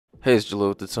Hey, it's Jalil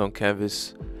with the Tone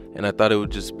Canvas, and I thought it would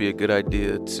just be a good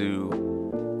idea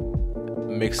to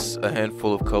mix a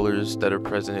handful of colors that are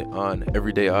present on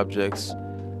everyday objects.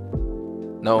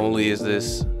 Not only is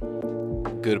this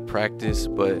good practice,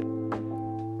 but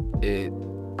it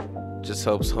just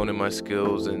helps hone in my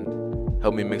skills and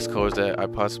help me mix colors that I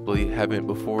possibly haven't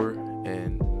before.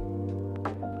 And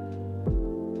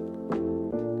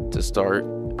to start,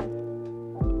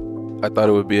 I thought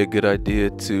it would be a good idea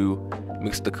to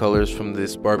mix the colors from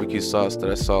this barbecue sauce that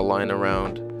I saw lying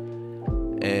around,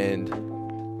 and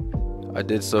I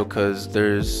did so because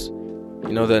there's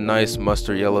that nice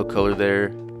mustard yellow color there,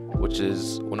 which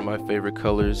is one of my favorite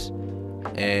colors,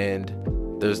 and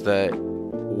there's that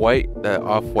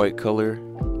off-white color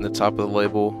in the top of the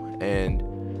label, and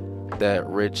that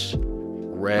rich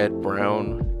red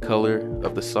brown color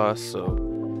of the sauce. So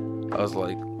I was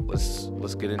like,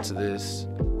 let's get into this.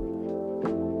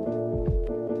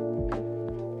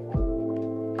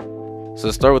 So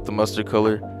to start with the mustard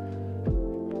color,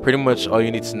 pretty much all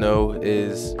you need to know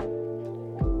is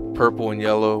purple and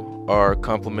yellow are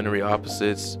complementary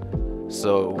opposites.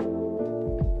 So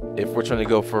if we're trying to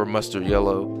go for mustard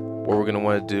yellow, what we're going to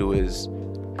want to do is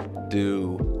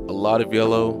do a lot of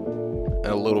yellow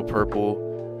and a little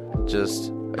purple.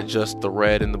 Just adjust the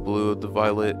red and the blue of the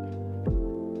violet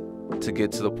to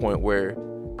get to the point where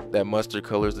that mustard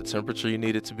color is the temperature you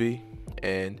need it to be,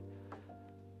 and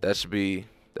that should be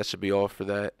all for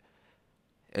that.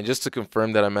 And just to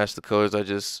confirm that I match the colors, I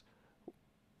just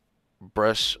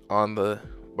brush on the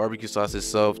barbecue sauce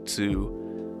itself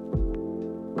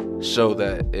to show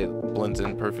that it blends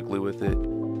in perfectly with it.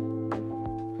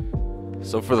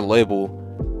 So for the label,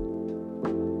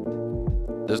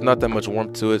 there's not that much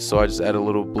warmth to it, so I just add a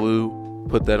little blue,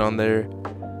 put that on there,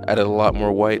 added a lot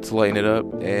more white to lighten it up,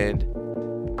 and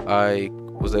I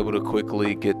was able to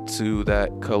quickly get to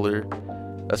that color,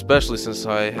 especially since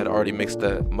I had already mixed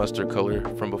that mustard color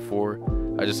from before.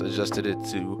 I just adjusted it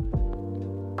to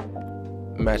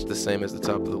match the same as the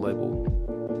top of the label.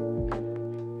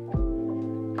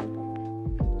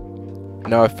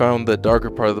 Now I found the darker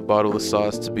part of the bottle of the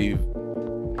sauce to be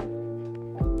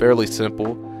fairly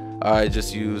simple. I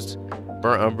just used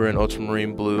burnt umber and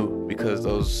ultramarine blue because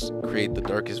those create the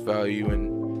darkest value,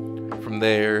 and from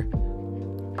there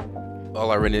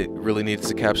all I really needed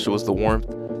to capture was the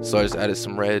warmth. So I just added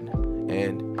some red,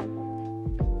 and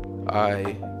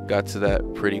I got to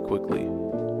that pretty quickly.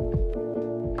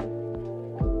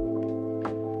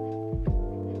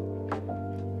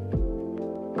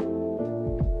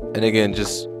 And again,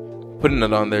 just putting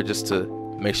it on there just to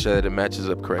make sure that it matches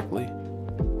up correctly.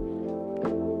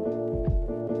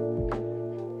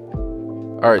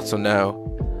 Alright, so now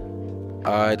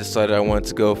I decided I wanted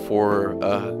to go for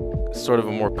sort of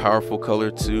a more powerful color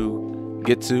to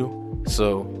get to.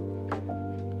 So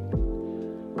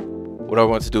what I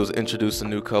want to do is introduce a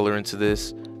new color into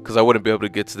this, because I wouldn't be able to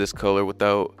get to this color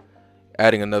without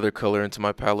adding another color into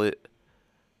my palette.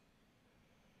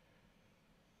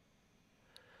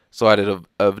 So I added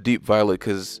a deep violet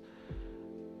because,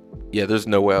 yeah, there's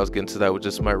no way I was getting to that with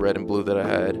just my red and blue that I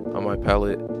had on my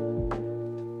palette.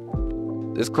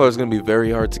 This color is going to be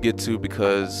very hard to get to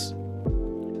because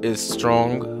it's a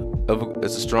strong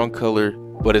color,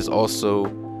 but it's also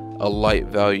a light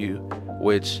value,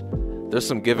 which there's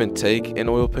some give and take in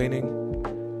oil painting,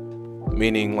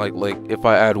 meaning like if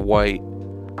I add white,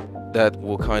 that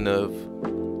will kind of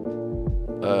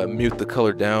mute the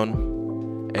color down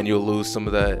and you'll lose some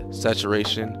of that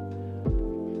saturation.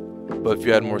 But if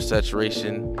you add more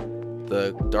saturation,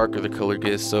 the darker the color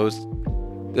gets. So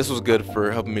this was good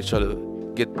for helping me try to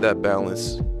get that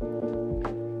balance.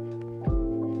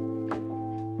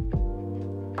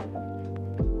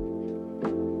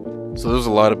 So there was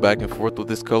a lot of back and forth with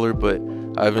this color, but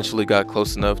I eventually got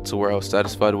close enough to where I was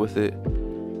satisfied with it.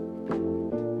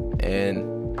 And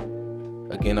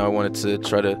again, I wanted to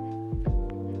try to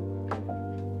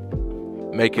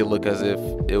make it look as if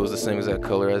it was the same exact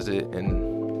color as it and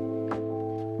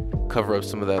cover up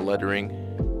some of that lettering.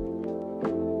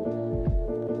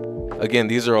 Again,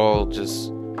 these are all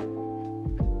just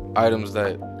items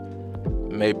that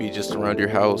may be just around your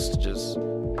house. Just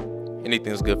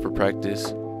anything's good for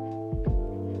practice.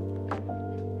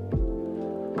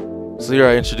 So here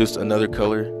I introduced another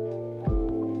color.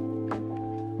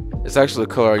 It's actually a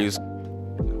color I use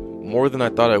more than I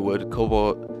thought I would.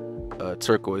 Cobalt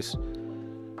turquoise.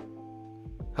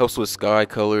 Helps with sky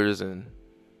colors and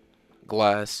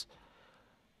glass.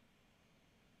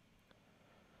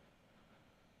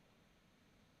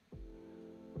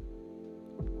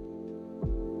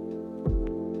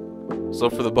 So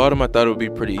for the bottom, I thought it would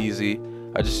be pretty easy.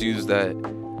 I just used that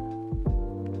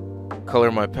color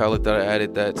in my palette that I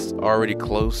added that's already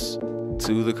close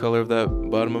to the color of that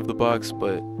bottom of the box,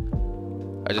 but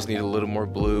I just need a little more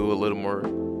blue, a little more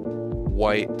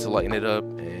white to lighten it up,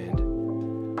 and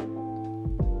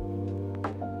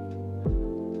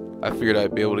I figured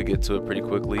I'd be able to get to it pretty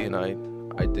quickly, and I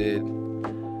did.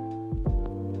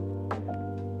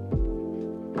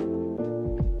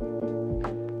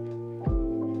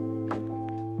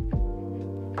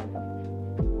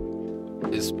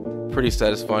 It's pretty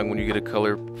satisfying when you get a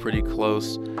color pretty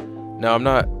close. Now, I'm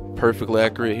not perfectly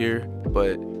accurate here,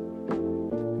 but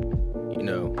you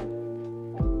know,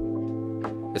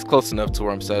 it's close enough to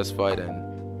where I'm satisfied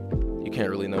and you can't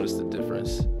really notice the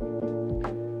difference.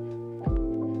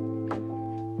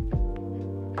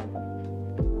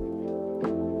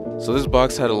 So this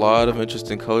box had a lot of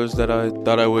interesting colors that I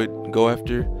thought I would go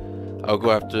after. I'll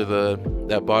go after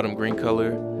that bottom green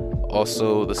color,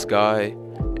 also the sky,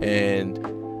 and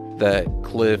that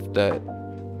cliff that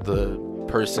the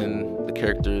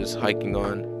character is hiking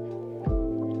on.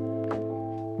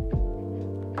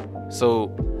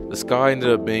 So the sky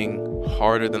ended up being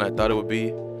harder than I thought it would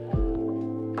be.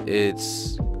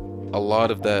 It's a lot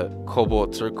of that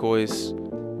cobalt turquoise,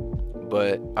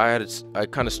 but I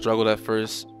kind of struggled at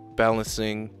first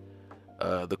balancing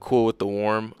the cool with the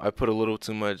warm. I put a little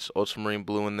too much ultramarine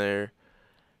blue in there,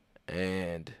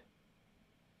 and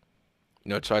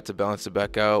tried to balance it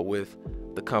back out with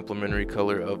the complementary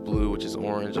color of blue, which is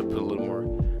orange. I put a little more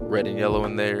red and yellow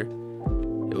in there.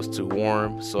 It was too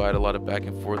warm, so I had a lot of back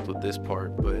and forth with this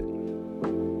part, but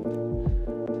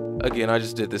again, I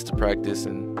just did this to practice,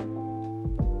 and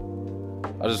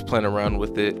I was just playing around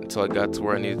with it until I got to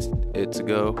where I needed it to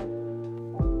go.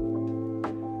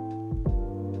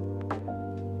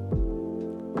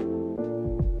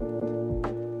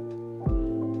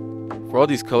 For all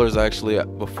these colors, actually,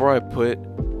 before I put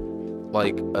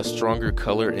like a stronger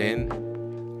color in,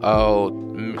 I'll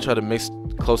try to mix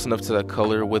close enough to that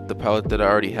color with the palette that I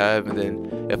already have, and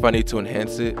then if I need to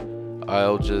enhance it,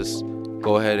 I'll just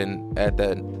go ahead and add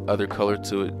that other color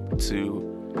to it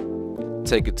to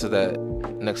take it to that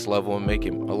next level and make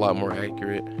it a lot more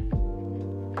accurate.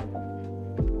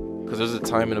 Because there's a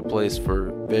time and a place for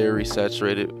very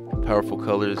saturated, powerful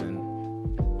colors, and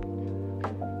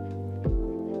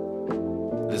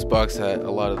this box had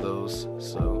a lot of those.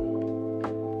 So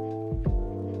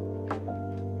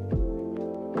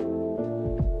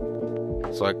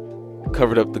I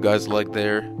covered up the guy's leg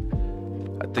there.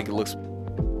 I think it looks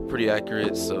pretty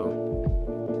accurate, so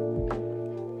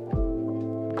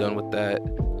done with that.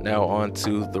 Now on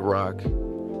to the rock.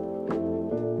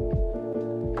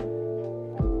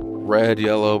 Red,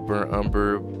 yellow, burnt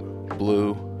umber,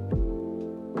 blue.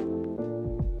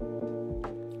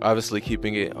 Obviously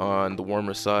keeping it on the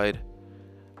warmer side.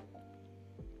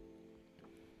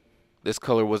 This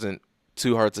color wasn't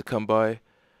too hard to come by,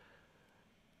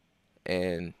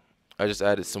 and I just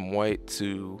added some white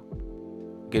to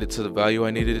get it to the value I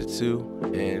needed it to,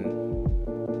 and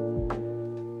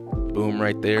boom,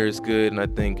 right there is good. And I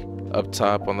think up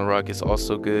top on the rock is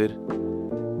also good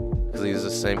because these are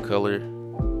the same color.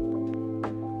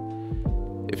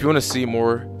 If you want to see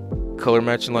more color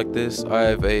matching like this, I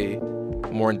have a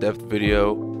more in-depth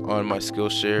video on my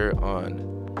Skillshare on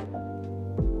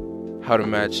how to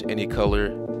match any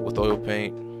color with oil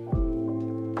paint.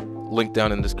 Link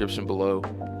down in the description below.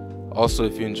 Also,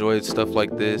 if you enjoyed stuff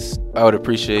like this, I would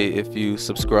appreciate if you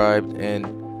subscribed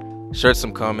and shared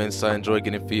some comments. I enjoy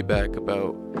getting feedback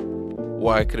about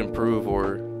why I could improve,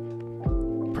 or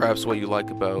perhaps what you like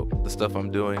about the stuff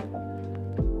I'm doing.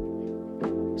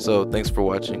 So thanks for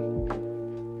watching.